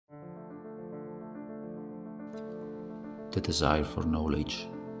the desire for knowledge,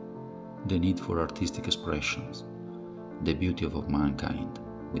 the need for artistic expressions, the beauty of mankind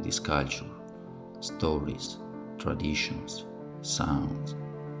with its culture, stories, traditions, sounds,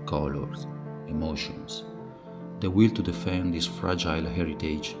 colors, emotions, the will to defend this fragile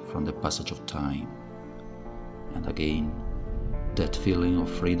heritage from the passage of time, and again, that feeling of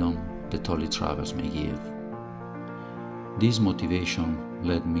freedom that only travels may give. This motivation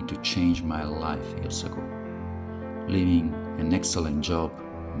led me to change my life years ago, leaving an excellent job,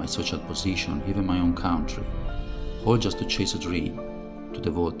 my social position, even my own country, all just to chase a dream, to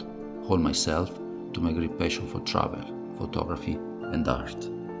devote all myself to my great passion for travel, photography and art.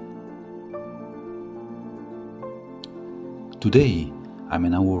 Today, I'm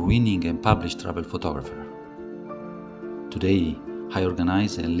an award-winning and published travel photographer. Today, I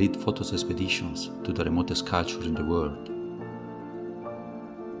organize and lead photos expeditions to the remotest culture in the world.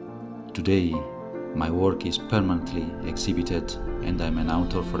 Today, my work is permanently exhibited and I'm an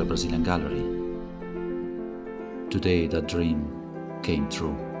author for a Brazilian gallery. Today, that dream came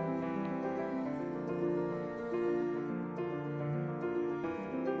true.